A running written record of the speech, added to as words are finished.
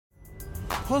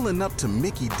Pulling up to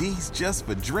Mickey D's just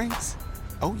for drinks?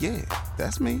 Oh yeah,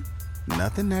 that's me.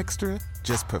 Nothing extra,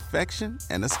 just perfection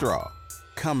and a straw.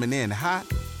 Coming in hot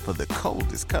for the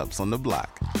coldest cups on the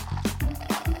block.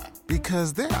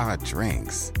 Because there are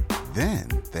drinks. Then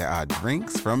there are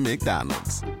drinks from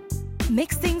McDonald's.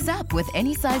 Mix things up with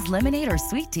any size lemonade or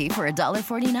sweet tea for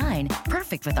 $1.49.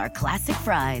 Perfect with our classic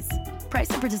fries. Price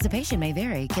and participation may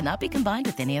vary. Cannot be combined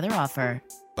with any other offer.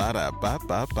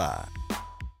 Ba-da-ba-ba-ba.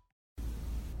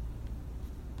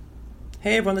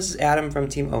 Hey everyone, this is Adam from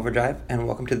Team Overdrive, and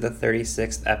welcome to the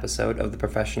 36th episode of the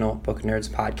Professional Book Nerds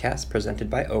podcast presented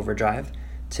by Overdrive.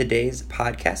 Today's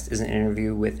podcast is an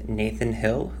interview with Nathan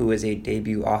Hill, who is a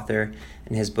debut author,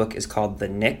 and his book is called The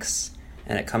Knicks,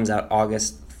 and it comes out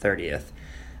August 30th.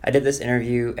 I did this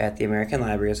interview at the American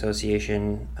Library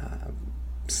Association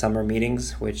summer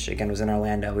meetings, which again was in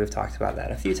Orlando. We've talked about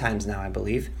that a few times now, I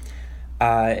believe.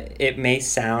 It may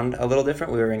sound a little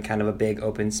different. We were in kind of a big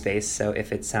open space, so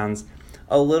if it sounds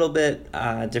a little bit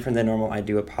different than normal, I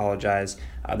do apologize.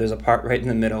 There's a part right in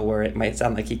the middle where it might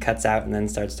sound like he cuts out and then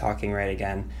starts talking right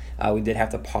again. We did have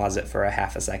to pause it for a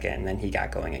half a second, and then he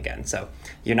got going again. So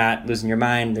you're not losing your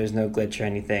mind. There's no glitch or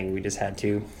anything. We just had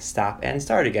to stop and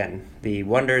start again. The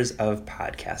wonders of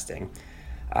podcasting.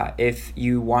 If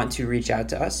you want to reach out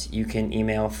to us, you can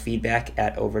email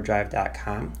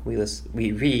feedback@overdrive.com.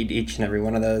 We read each and every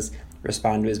one of those,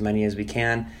 respond to as many as we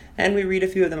can, and we read a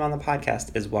few of them on the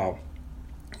podcast as well.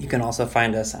 You can also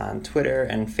find us on Twitter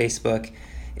and Facebook.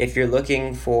 If you're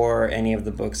looking for any of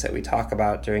the books that we talk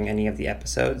about during any of the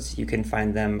episodes, you can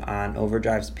find them on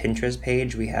Overdrive's Pinterest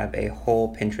page. We have a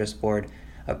whole Pinterest board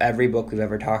of every book we've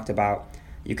ever talked about.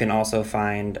 You can also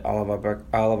find all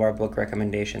of our book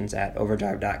recommendations at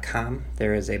overdrive.com.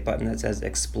 There is a button that says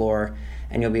Explore,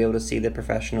 and you'll be able to see the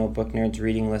Professional Book Nerds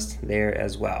reading list there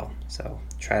as well. So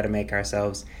try to make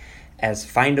ourselves as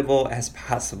findable as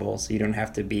possible so you don't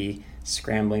have to be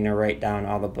scrambling to write down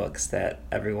all the books that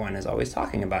everyone is always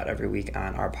talking about every week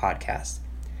on our podcast.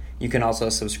 You can also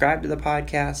subscribe to the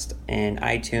podcast in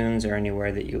iTunes or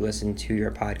anywhere that you listen to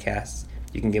your podcasts.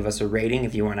 You can give us a rating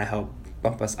if you want to help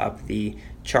bump us up the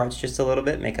charts just a little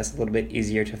bit, make us a little bit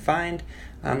easier to find.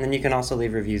 Then you can also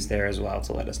leave reviews there as well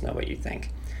to let us know what you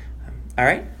think. All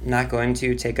right, not going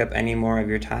to take up any more of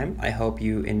your time. I hope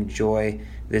you enjoy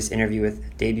this interview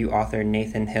with debut author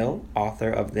Nathan Hill,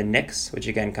 author of The Knicks, which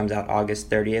again comes out August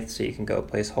 30th, so you can go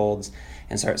place holds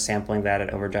and start sampling that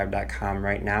at overdrive.com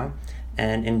right now.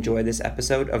 And enjoy this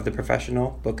episode of the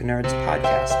Professional Book Nerds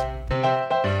podcast.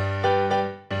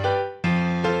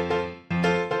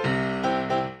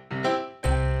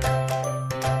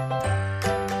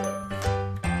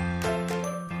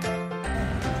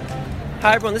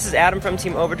 Hi everyone, this is Adam from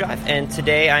Team Overdrive, and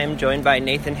today I am joined by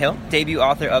Nathan Hill, debut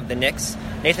author of The Knicks.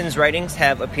 Nathan's writings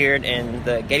have appeared in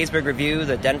the Gettysburg Review,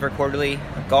 the Denver Quarterly,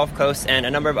 Gulf Coast, and a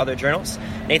number of other journals.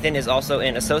 Nathan is also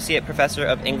an associate professor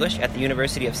of English at the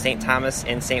University of St. Thomas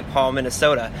in St. Paul,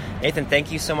 Minnesota. Nathan,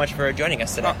 thank you so much for joining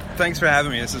us today. Oh, thanks for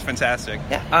having me. This is fantastic.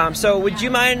 Yeah. So would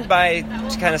you mind by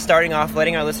kind of starting off,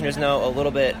 letting our listeners know a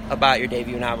little bit about your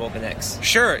debut novel, The Knicks?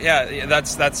 Sure. Yeah.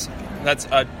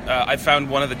 I found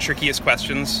one of the trickiest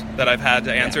questions that I've had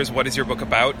to answer is, what is your book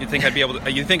about? You'd think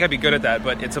I'd be good at that,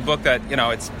 but it's a book that,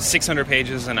 it's 600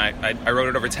 pages, and I wrote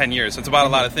it over 10 years, so it's about a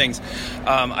lot of things.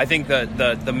 I think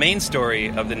the main story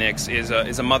of The Knicks is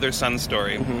a mother-son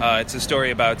story. It's a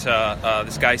story about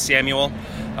this guy Samuel,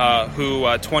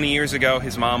 who 20 years ago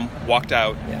his mom walked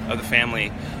out of the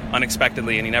family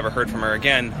unexpectedly, and he never heard from her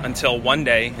again until one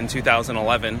day in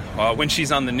 2011 when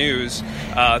she's on the news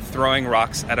throwing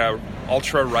rocks at a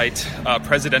ultra-right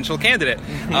presidential candidate.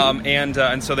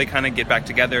 And so they kind of get back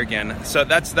together again. So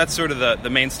that's sort of the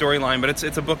main storyline, but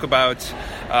it's a book about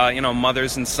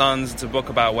mothers and sons. It's a book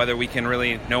about whether we can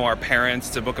really know our parents.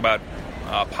 It's a book about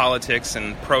politics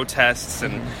and protests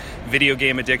and video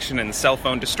game addiction and cell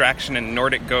phone distraction and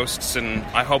Nordic ghosts, and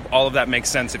I hope all of that makes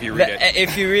sense if you read it.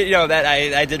 If you read, that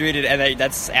I did read it, and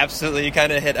that's absolutely, you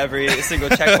kind of hit every single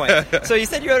checkpoint. So you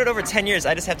said you wrote it over 10 years.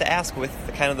 I just have to ask, with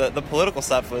kind of the political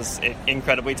stuff was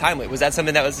incredibly timely. Was that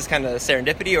something that was just kind of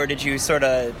serendipity, or did you sort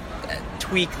of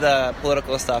tweak the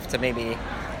political stuff to maybe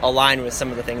align with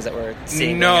some of the things that we're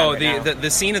seeing? No,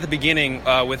 the scene at the beginning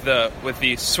with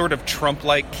the sort of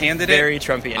Trump-like candidate, very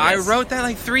Trumpian. I wrote that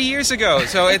like 3 years ago,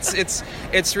 so it's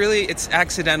really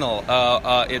accidental.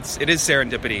 It is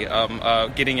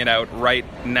serendipity. Getting it out right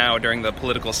now during the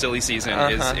political silly season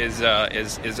is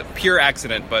a pure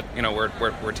accident, but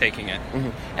we're taking it.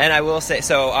 And I will say,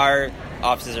 so our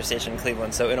offices are stationed in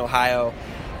Cleveland. So in Ohio,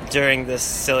 during this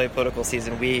silly political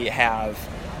season, we have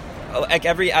like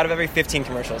out of every 15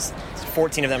 commercials,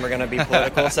 14 of them are going to be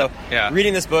political. So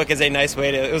reading this book is a nice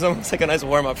way to. It was almost like a nice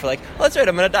warm up for like, well, that's right.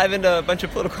 I'm going to dive into a bunch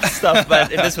of political stuff, but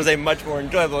this was a much more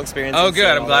enjoyable experience. Oh, good.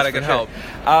 I'm glad I could help.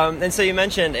 And so you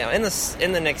mentioned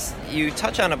in the next, you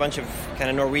touch on a bunch of kind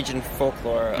of Norwegian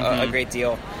folklore a great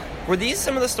deal. Were these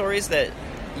some of the stories that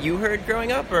you heard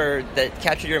growing up, or that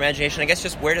captured your imagination? I guess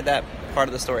just where did that part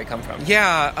of the story come from?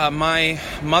 Yeah, my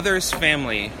mother's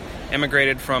family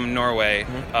immigrated from Norway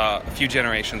a few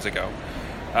generations ago,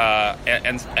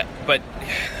 but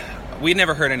we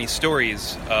never heard any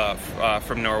stories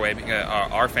from Norway.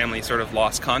 Our family sort of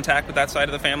lost contact with that side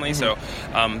of the family, so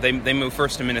they moved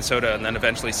first to Minnesota and then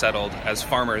eventually settled as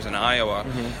farmers in Iowa.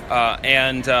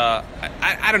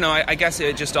 I don't know. I guess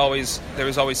it just there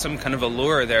was always some kind of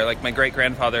allure there. Like my great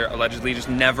grandfather allegedly just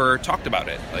never talked about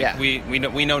it. Like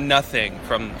we know nothing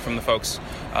from the folks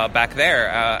back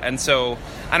there, and so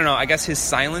I don't know. I guess his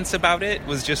silence about it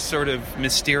was just sort of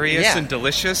mysterious and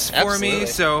delicious for me.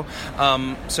 So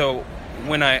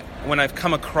when I've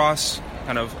come across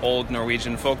kind of old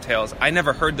Norwegian folktales, I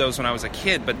never heard those when I was a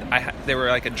kid, but they were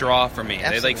like a draw for me.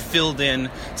 Absolutely. They like filled in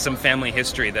some family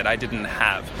history that I didn't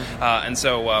have, and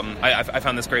so I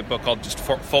found this great book called just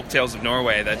Folk Tales of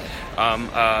Norway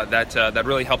that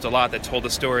really helped a lot. That told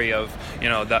the story of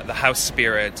the house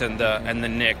spirit and the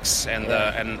nix and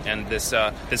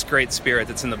this great spirit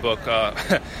that's in the book,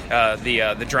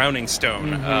 the drowning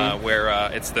stone,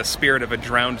 where it's the spirit of a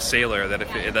drowned sailor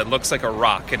that looks like a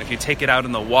rock, and if you take it out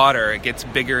in the water, it gets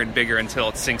bigger and bigger until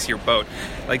it sinks your boat.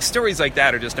 Like stories like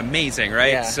that are just amazing,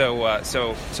 right? Yeah.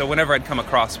 So whenever I'd come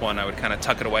across one, I would kind of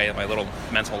tuck it away in my little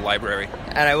mental library.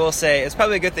 And I will say, it's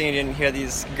probably a good thing you didn't hear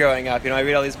these growing up. I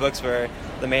read all these books where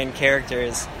the main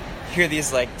characters hear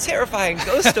these like terrifying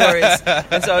ghost stories,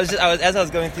 and so as I was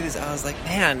going through these, I was like,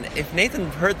 man, if Nathan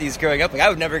heard these growing up, like I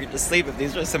would never get to sleep if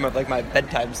these were some of like my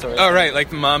bedtime stories. Oh right,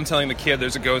 like the mom telling the kid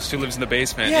there's a ghost who lives in the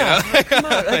basement. Yeah, like, come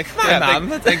on,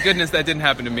 Mom. Thank goodness that didn't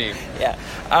happen to me. Yeah.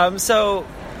 So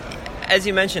as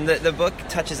you mentioned, the book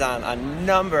touches on a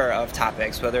number of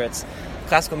topics, whether it's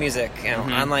classical music,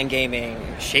 online gaming,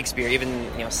 Shakespeare, even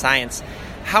science.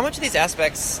 How much of these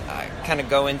aspects kind of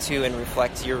go into and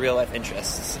reflect your real life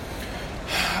interests?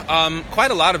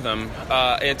 Quite a lot of them.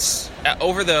 It's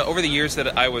over the years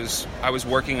that I was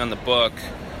working on the book.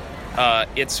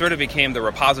 It sort of became the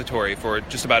repository for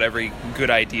just about every good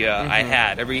idea I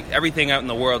had. Everything out in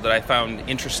the world that I found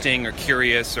interesting or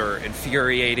curious or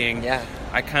infuriating,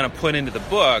 I kind of put into the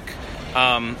book.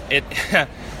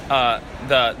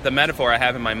 The metaphor I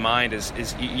have in my mind is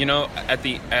at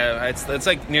the it's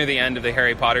like near the end of the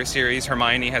Harry Potter series,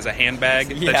 Hermione has a handbag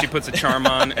that she puts a charm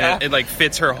on, and it like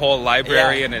fits her whole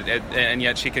library, and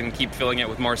yet she can keep filling it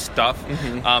with more stuff.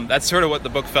 That's sort of what the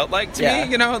book felt like to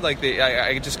me. Like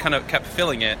I just kind of kept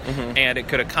filling it, and it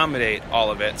could accommodate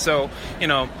all of it. So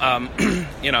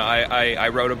I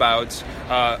wrote about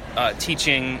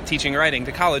teaching writing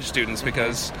to college students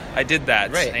because I did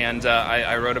that, and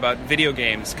I wrote about video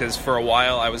games because for a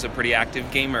while I was a pretty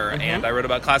active gamer, and I wrote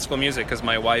about classical music because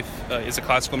my wife is a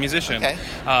classical musician,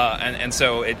 and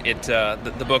so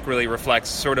the book really reflects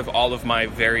sort of all of my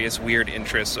various weird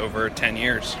interests over 10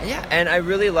 years. Yeah, and I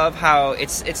really love how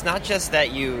it's not just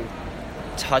that you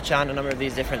touch on a number of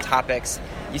these different topics.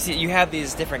 You have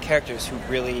these different characters who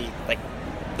really like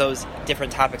those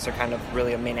different topics are kind of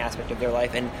really a main aspect of their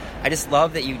life, and I just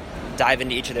love that you dive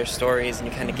into each of their stories and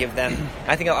you kind of give them.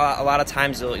 I think a lot of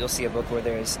times you'll see a book where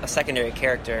there's a secondary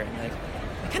character and you're like,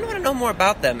 I kind of want to know more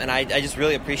about them, and I just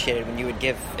really appreciated when you would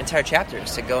give entire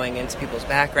chapters to going into people's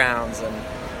backgrounds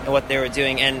and what they were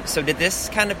doing. And so did this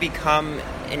kind of become,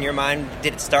 in your mind,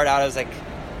 did it start out as like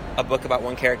a book about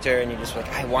one character and you just were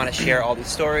like, I want to share all these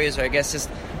stories, or I guess just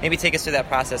maybe take us through that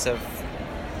process of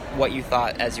what you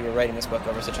thought as you were writing this book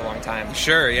over such a long time?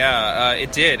 Sure, yeah.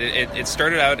 It did. It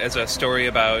started out as a story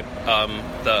about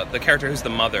the character who's the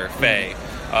mother, Faye,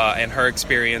 and her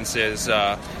experiences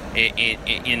in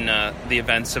the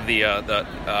events of the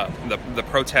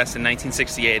protests in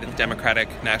 1968 at the Democratic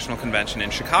National Convention in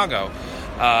Chicago.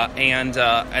 And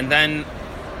then,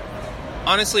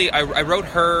 honestly, I wrote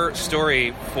her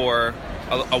story for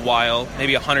a while,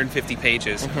 maybe 150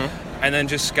 pages. And then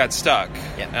just got stuck.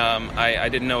 I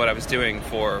didn't know what I was doing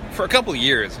for a couple of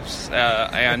years,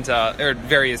 and there are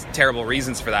various terrible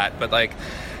reasons for that. But like,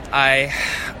 I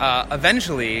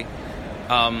eventually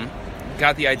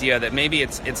got the idea that maybe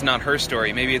it's not her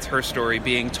story. Maybe it's her story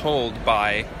being told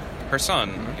by her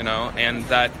son, you know, and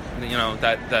that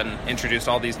then introduced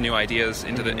all these new ideas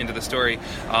into the story,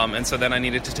 and so then I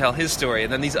needed to tell his story,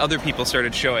 and then these other people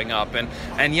started showing up,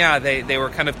 and yeah, they were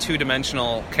kind of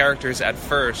two-dimensional characters at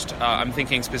first. I'm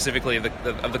thinking specifically of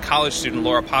the college student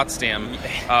Laura Potsdam,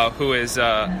 who is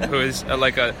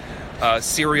like a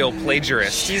serial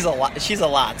plagiarist. She's a lot.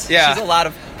 Yeah. She's a lot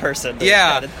of person. To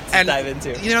dive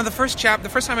into. You know, the first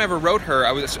time I ever wrote her,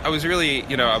 I was really,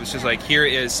 you know, I was just like, here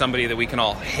is somebody that we can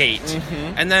all hate.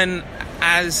 And then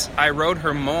as I wrote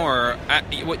her more,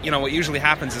 what usually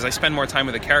happens is I spend more time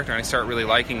with a character and I start really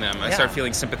liking them. I start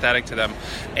feeling sympathetic to them,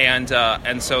 and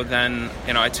so then,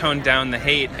 you know, I toned down the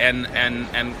hate and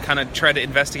kind of tried to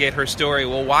investigate her story.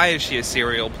 Well, why is she a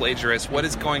serial plagiarist? What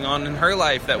is going on in her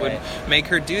life that would make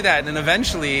her do that? And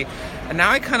eventually, now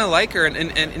I kind of like her, and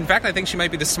in fact, I think she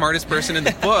might be the smartest person in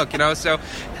the book. You know, so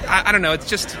I don't know. It's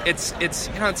just it's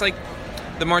you know, it's like,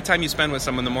 the more time you spend with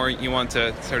someone, the more you want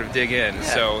to sort of dig in.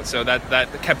 Yeah. So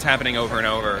that kept happening over and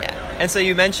over. Yeah. And so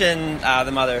you mentioned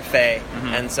the mother, Faye,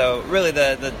 and so really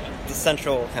the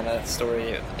central kind of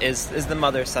story is the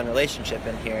mother-son relationship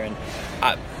in here. And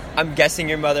I'm guessing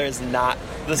your mother is not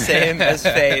the same as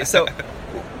Faye. So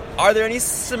are there any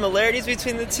similarities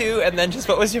between the two? And then just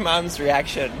what was your mom's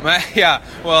reaction? Yeah.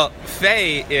 Well,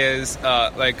 Faye is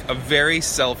like a very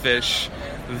selfish,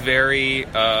 very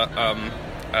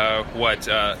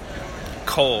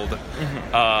cold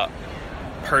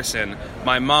person.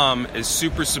 My mom is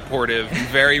super supportive,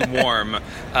 very warm,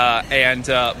 but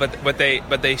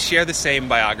they share the same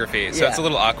biography, so it's a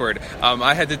little awkward.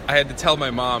 I had to tell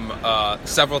my mom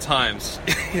several times,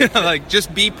 like,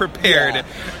 just be prepared.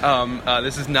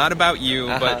 This is not about you,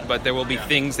 but there will be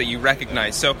things that you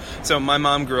recognize. So my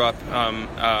mom grew up.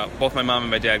 Both my mom and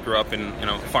my dad grew up in, you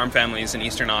know, farm families in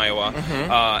eastern Iowa,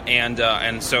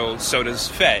 and so does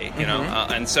Faye. You know,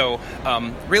 and so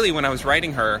really when I was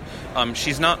writing her,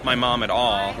 she's not my mom at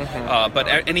all, but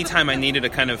anytime I needed a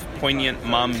kind of poignant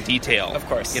mom detail, of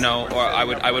course, you know, or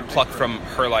I would pluck from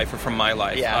her life or from my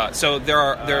life. So there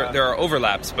are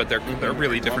overlaps, but they're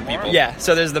really different people. Yeah.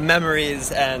 So there's the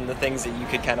memories and the things that you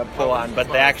could kind of pull on, but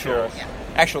the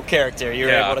actual character, you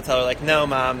were able to tell her, like, no,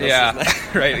 Mom, this is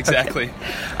not... Right, exactly.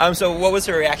 So what was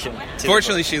her reaction to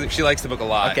Fortunately, she likes the book a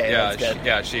lot. Okay, that's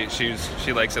good.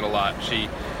 She likes it a lot. She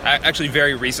actually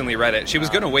very recently read it. She was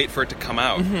going to wait for it to come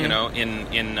out, you know,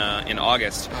 in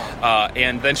August,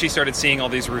 and then she started seeing all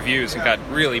these reviews and got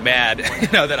really mad, you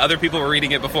know, that other people were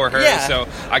reading it before her. So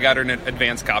I got her an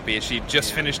advance copy. She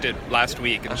just finished it last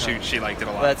week, and she liked it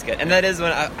a lot. Well, that's good. And that is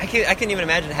when I couldn't even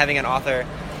imagine having an author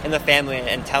in the family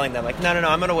and telling them, like, no,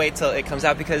 I'm going to wait till it comes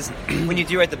out, because when you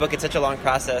do write the book, it's such a long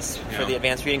process for the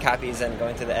advanced reading copies and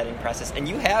going through the editing process, and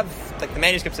you have, like, the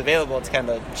manuscripts available to kind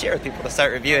of share with people to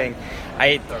start reviewing.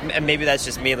 And maybe that's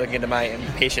just me looking into my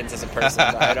impatience as a person.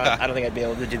 I don't think I'd be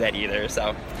able to do that either.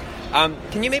 So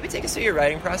can you maybe take us through your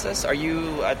writing process? Are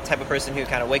you a type of person who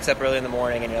kind of wakes up early in the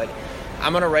morning and you're like,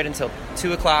 I'm going to write until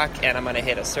 2 o'clock and I'm going to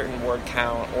hit a certain word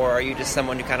count, or are you just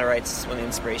someone who kind of writes when the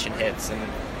inspiration hits? And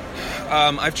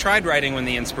I've tried writing when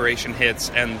the inspiration hits,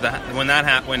 and when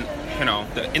you know,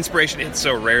 the inspiration hits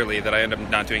so rarely that I end up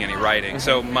not doing any writing.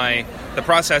 So the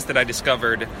process that I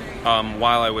discovered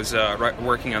while I was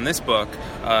working on this book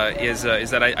is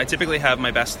that I typically have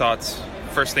my best thoughts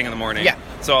first thing in the morning. Yeah.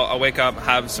 So I'll wake up,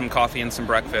 have some coffee and some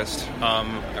breakfast,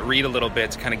 read a little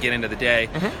bit to kind of get into the day,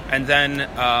 and then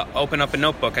open up a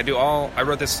notebook. I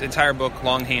wrote this entire book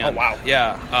longhand. Oh, wow.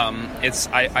 Yeah.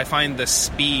 I find the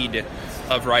speed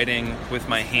of writing with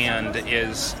my hand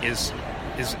is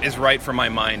right for my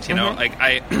mind, you know. Like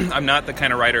I'm not the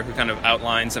kind of writer who kind of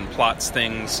outlines and plots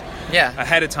things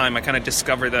ahead of time. I kind of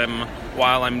discover them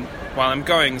while I'm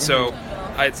going. So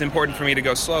it's important for me to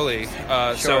go slowly.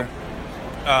 So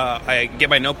I get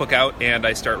my notebook out and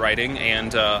I start writing,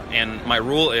 and my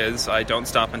rule is I don't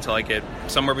stop until I get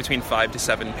somewhere between 5 to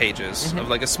 7 pages of,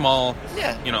 like, a small,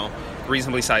 you know,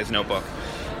 reasonably sized notebook.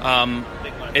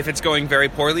 If it's going very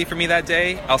poorly for me that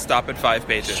day, I'll stop at 5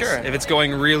 pages. Sure. If it's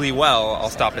going really well, I'll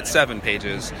stop at 7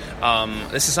 pages.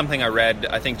 This is something I read.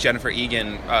 I think Jennifer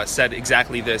Egan said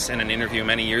exactly this in an interview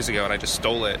many years ago, and I just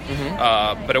stole it.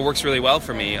 But it works really well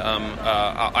for me.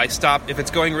 I stop. If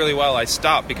it's going really well, I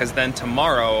stop, because then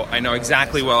tomorrow I know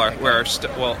exactly where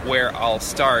I'll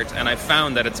start. And I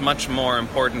found that it's much more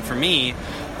important for me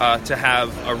to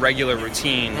have a regular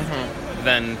routine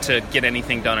than to get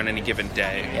anything done on any given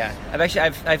day. Yeah,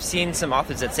 I've seen some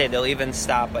authors that say they'll even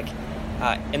stop, like,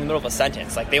 in the middle of a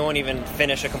sentence. Like, they won't even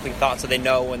finish a complete thought, so they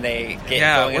know when they get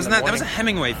going. Wasn't that was a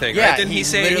Hemingway thing? Yeah, right? Didn't he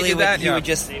say he did that? He would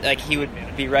just he would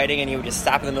be writing and he would just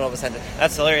stop in the middle of a sentence.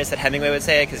 That's hilarious that Hemingway would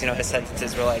say it, because his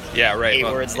sentences were like 8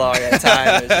 words long at a time.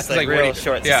 It was just like real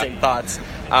short, succinct thoughts.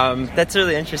 That's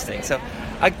really interesting. So,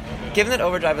 given that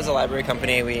Overdrive is a library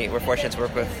company, we're fortunate to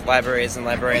work with libraries and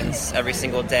librarians every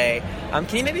single day.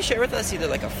 Can you maybe share with us either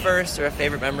like a first or a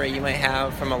favorite memory you might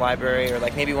have from a library, or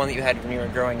like maybe one that you had when you were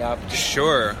growing up?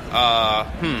 Sure.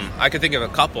 I could think of a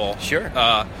couple. Sure.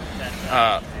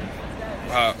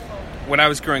 When I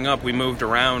was growing up, we moved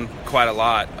around quite a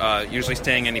lot, usually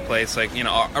staying any place, like,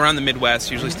 around the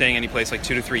Midwest, usually staying any place like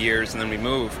 2 to 3 years, and then we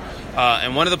move.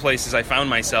 And one of the places I found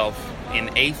myself in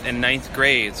 8th and 9th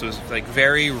grades was like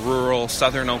very rural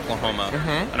southern Oklahoma.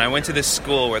 And I went to this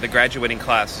school where the graduating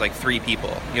class was like 3 people,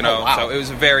 Oh, wow. So it was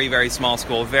a very, very small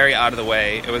school, very out of the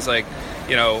way. It was like,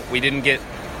 we didn't get,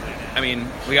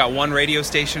 we got 1 radio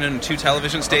station and 2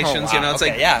 television stations, Oh, wow. It's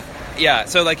okay, like, yeah,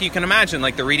 so like you can imagine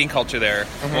like the reading culture there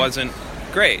wasn't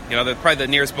great. Probably the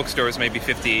nearest bookstore is maybe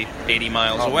 50, 80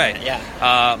 miles away. Man,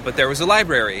 yeah. But there was a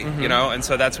library, and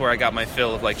so that's where I got my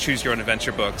fill of like choose your own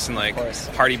adventure books and like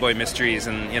Hardy Boy mysteries,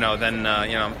 and then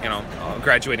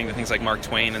graduating to things like Mark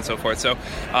Twain and so forth. So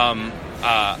and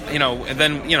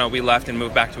then we left and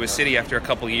moved back to a city after a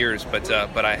couple years. But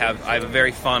I have a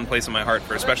very fond place in my heart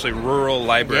for especially rural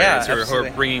libraries who are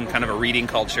bringing kind of a reading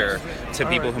culture to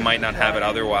people who might not have it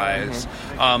otherwise.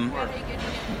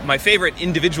 My favorite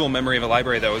individual memory of a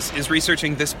library, though, is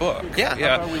researching this book. Yeah.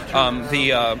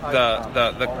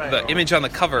 The image on the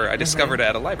cover I discovered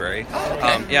at a library.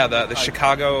 The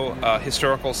Chicago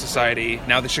Historical Society,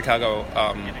 now the Chicago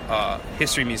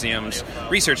History Museum's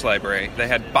research library. They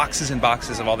had boxes and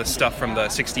boxes of all this stuff from the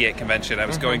 '68 convention. I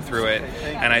was going through it,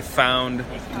 and I found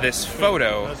this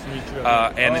photo,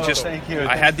 and it just,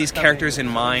 I had these characters in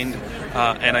mind,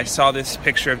 and I saw this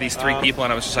picture of these 3 people,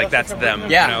 and I was just like, that's them.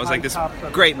 Yeah. It was like this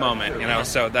great moment,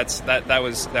 so that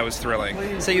was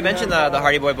thrilling. So you mentioned the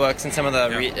Hardy Boy books and some of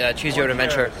the Choose Your Own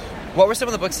Adventure. What were some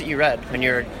of the books that you read when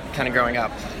you were kind of growing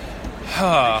up?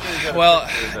 Well,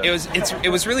 it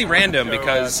was really random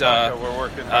because it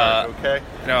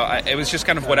was just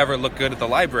kind of whatever looked good at the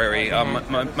library.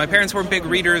 My parents weren't big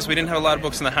readers. We didn't have a lot of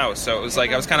books in the house, so it was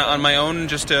like I was kind of on my own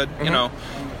just to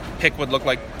pick what looked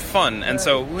like fun. And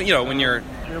so when you're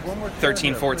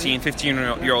 13, 14,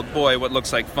 15-year-old boy, what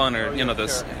looks like fun are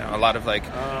there's a lot of like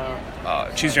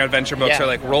choose your own adventure books or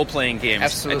like role-playing games.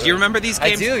 Absolutely. Do you remember these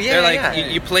games? I do, yeah. They're like yeah.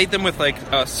 You played them with like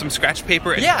some scratch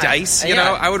paper and dice.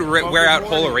 I would wear out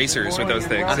whole erasers with those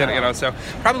things. So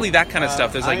probably that kind of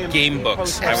stuff. There's like game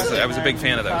books. I was a big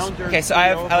fan of those. Okay, so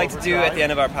I like to do at the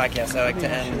end of our podcast. I like to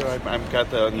end. I've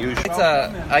got the unusual.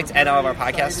 I like to end all of our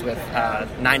podcasts with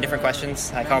 9 different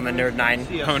questions. I call them the Nerd 9.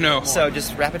 Oh no! So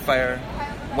just rapid fire.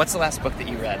 What's the last book that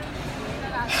you read?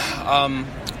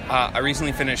 I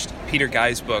recently finished Peter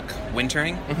Guy's book,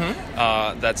 Wintering.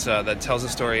 That tells the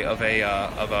story of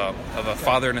a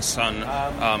father and a son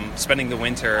spending the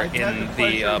winter in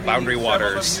the Boundary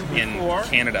Waters in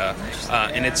Canada,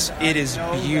 and it is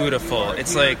beautiful.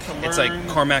 It's like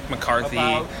Cormac McCarthy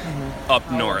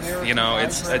up north.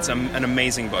 It's an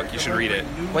amazing book. You should read it.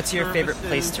 What's your favorite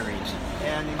place to read?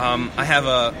 I have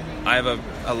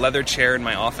a leather chair in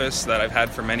my office that I've had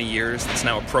for many years. That's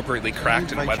now appropriately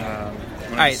cracked and weathered.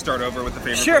 All right, start over with the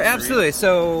favorite. Sure, place to absolutely. read?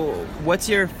 So, what's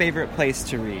your favorite place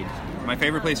to read? My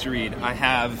favorite place to read. I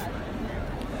have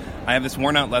this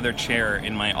worn-out leather chair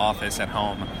in my office at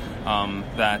home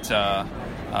that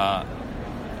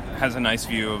has a nice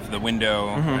view of the window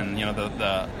and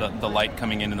the light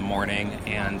coming in the morning,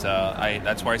 and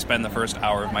that's where I spend the first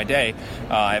hour of my day.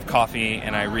 I have coffee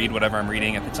and I read whatever I'm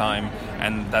reading at the time,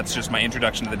 and that's just my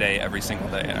introduction to the day every single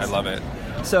day. I love it.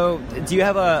 So, do you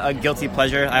have a guilty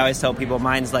pleasure? I always tell people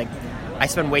mine's like I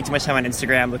spend way too much time on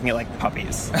Instagram looking at like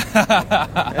puppies.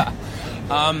 I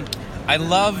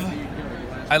love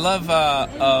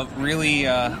really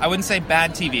I wouldn't say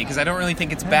bad TV because I don't really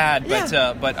think it's bad,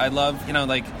 but I love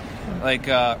like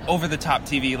over the top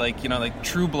TV, like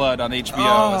True Blood on HBO.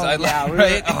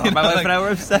 Right? My wife and I were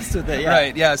obsessed with it. Yeah.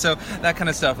 Right, yeah. So that kind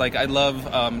of stuff. Like I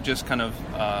love just kind of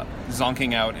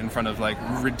zonking out in front of like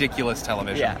ridiculous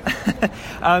television.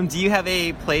 Yeah. Do you have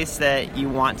a place that you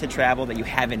want to travel that you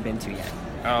haven't been to yet?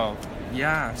 Oh,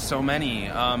 yeah, so many.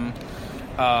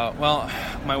 Well,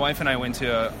 my wife and I went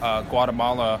to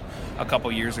Guatemala a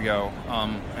couple years ago,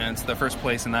 and it's the first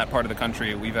place in that part of the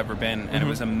country we've ever been, and it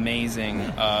was amazing.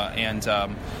 And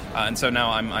so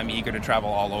now I'm eager to travel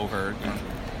all over.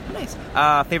 Nice.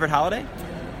 Favorite holiday?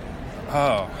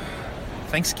 Oh,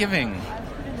 Thanksgiving.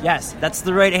 Yes, that's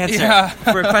the right answer. Yeah.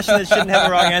 For a question that shouldn't have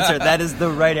a wrong answer, that is the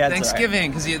right answer.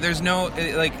 Thanksgiving, because there's no,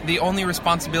 like, the only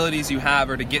responsibilities you have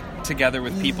are to get together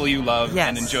with people you love Yes.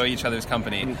 and enjoy each other's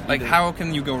company. Like, how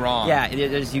can you go wrong? Yeah,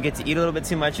 you get to eat a little bit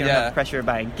too much. You don't have the pressure of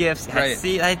buying gifts. Right.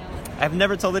 See, I've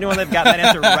never told anyone they've got that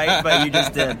answer right, but you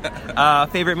just did.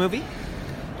 Favorite movie?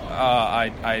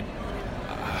 I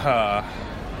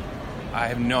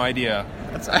have no idea.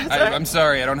 That's all right. I'm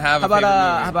sorry, I don't have a favorite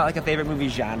movie. How about like a favorite movie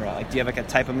genre? Like, do you have like a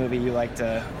type of movie you like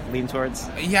to lean towards?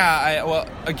 Yeah, well,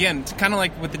 again, kind of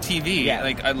like with the TV. Yeah.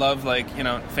 Like, I love, like,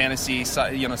 fantasy,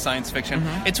 science fiction.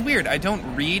 Mm-hmm. It's weird. I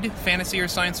don't read fantasy or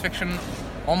science fiction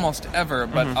almost ever,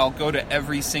 but I'll go to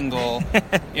every single,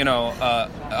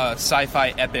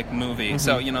 sci-fi epic movie. Mm-hmm.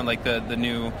 So, like the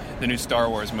new Star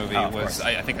Wars movie was.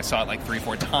 I think I saw it like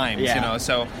 3-4 times. Yeah.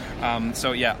 So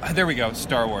yeah, there we go.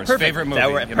 Star Wars. Perfect. Favorite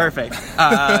movie. Perfect.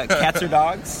 Cats or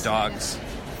dogs? Dogs.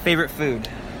 Favorite food?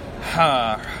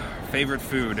 Favorite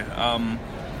food.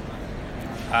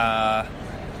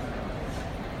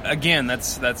 Again,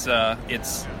 that's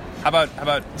it's. How about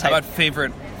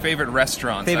favorite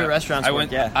restaurants? Favorite restaurants.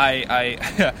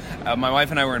 My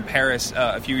wife and I were in Paris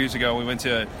a few years ago. We went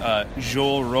to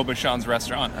Jules Robichon's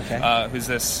restaurant, who's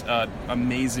this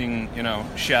amazing,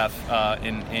 chef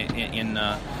in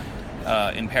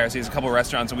Paris. He has a couple of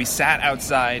restaurants, and we sat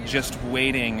outside just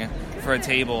waiting for a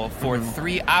table for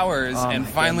 3 hours, and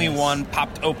finally one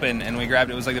popped open, and we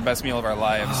grabbed it. It was like the best meal of our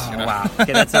lives. Wow.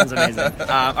 Okay, that sounds amazing.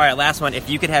 All right, last one. If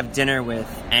you could have dinner with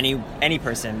any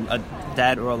person,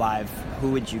 dead or alive,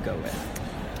 who would you go with?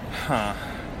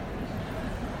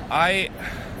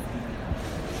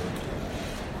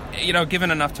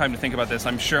 Given enough time to think about this,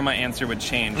 I'm sure my answer would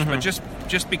change. But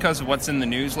just because of what's in the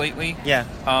news lately,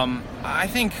 I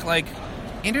think, like,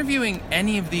 interviewing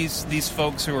any of these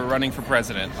folks who are running for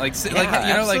president,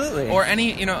 absolutely. or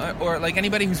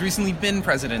anybody who's recently been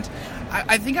president,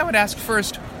 I think I would ask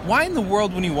first, why in the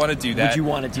world would you want to do that? Would you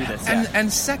want to do this?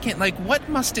 And second, like, what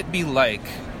must it be like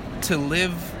to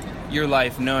live your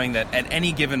life knowing that at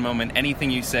any given moment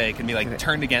anything you say can be like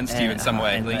turned against you in some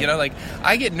way? Like,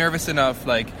 I get nervous enough,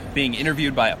 like, being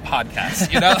interviewed by a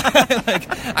podcast, like,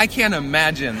 I can't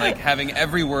imagine, like, having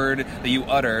every word that you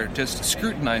utter just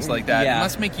scrutinized like that. It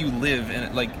must make you live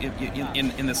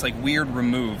in this, like, weird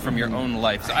remove from your own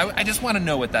life. So I just want to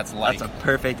know what that's like. That's a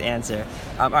perfect answer.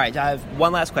 All right, I have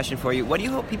one last question for you. What do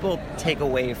you hope people take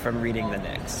away from reading the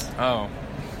Knicks?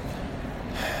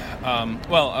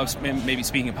 Maybe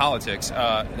speaking of politics,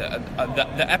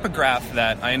 the epigraph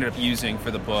that I ended up using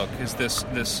for the book is this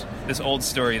old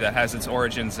story that has its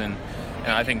origins in,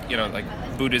 and I think like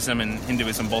Buddhism and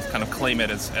Hinduism both kind of claim it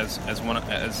as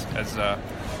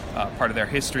part of their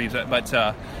history, but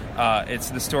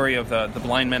it's the story of the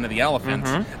blind men and the elephant.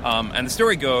 And the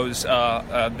story goes,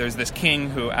 there's this king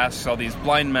who asks all these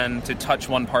blind men to touch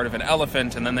one part of an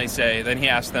elephant, and then he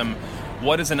asks them,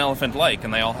 what is an elephant like?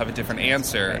 And they all have a different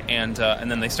answer, and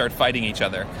then they start fighting each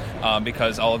other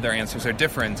because all of their answers are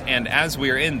different. And as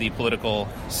we are in the political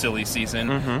silly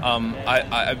season,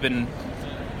 I've been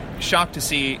shocked to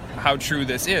see how true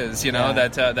this is.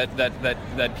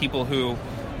 That people who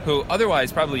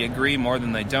otherwise probably agree more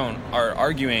than they don't are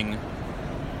arguing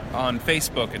on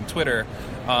Facebook and Twitter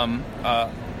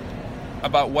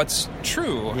about what's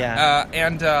true.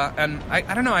 And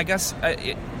I don't know. I guess.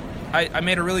 I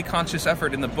made a really conscious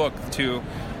effort in the book to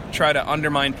try to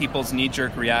undermine people's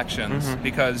knee-jerk reactions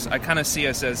because I kind of see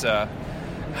us as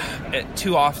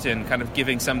too often kind of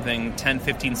giving something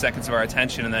 10-15 seconds of our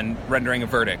attention and then rendering a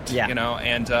verdict.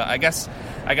 And I guess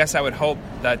I would hope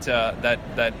that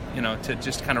to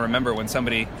just kind of remember when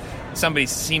somebody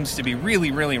seems to be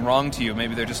really, really wrong to you,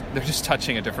 maybe they're just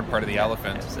touching a different part of the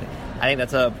elephant. I think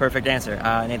that's a perfect answer.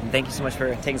 Nathan, thank you so much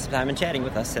for taking some time and chatting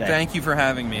with us today. Thank you for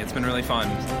having me. It's been really fun.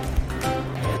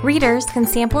 Readers can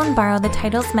sample and borrow the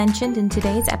titles mentioned in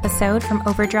today's episode from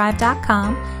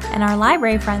Overdrive.com, and our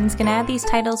library friends can add these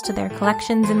titles to their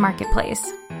collections in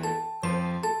Marketplace.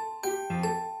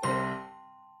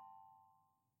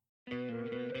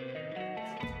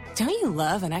 Don't you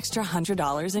love an extra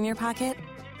 $100 in your pocket?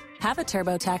 Have a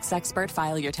TurboTax expert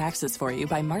file your taxes for you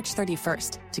by March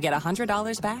 31st to get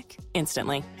 $100 back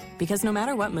instantly. Because no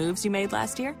matter what moves you made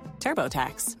last year,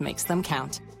 TurboTax makes them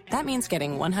count. That means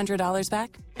getting $100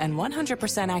 back and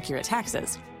 100% accurate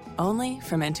taxes, only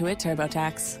from Intuit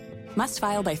TurboTax. Must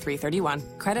file by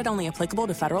 3/31. Credit only applicable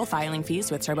to federal filing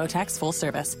fees with TurboTax full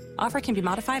service. Offer can be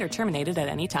modified or terminated at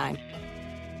any time.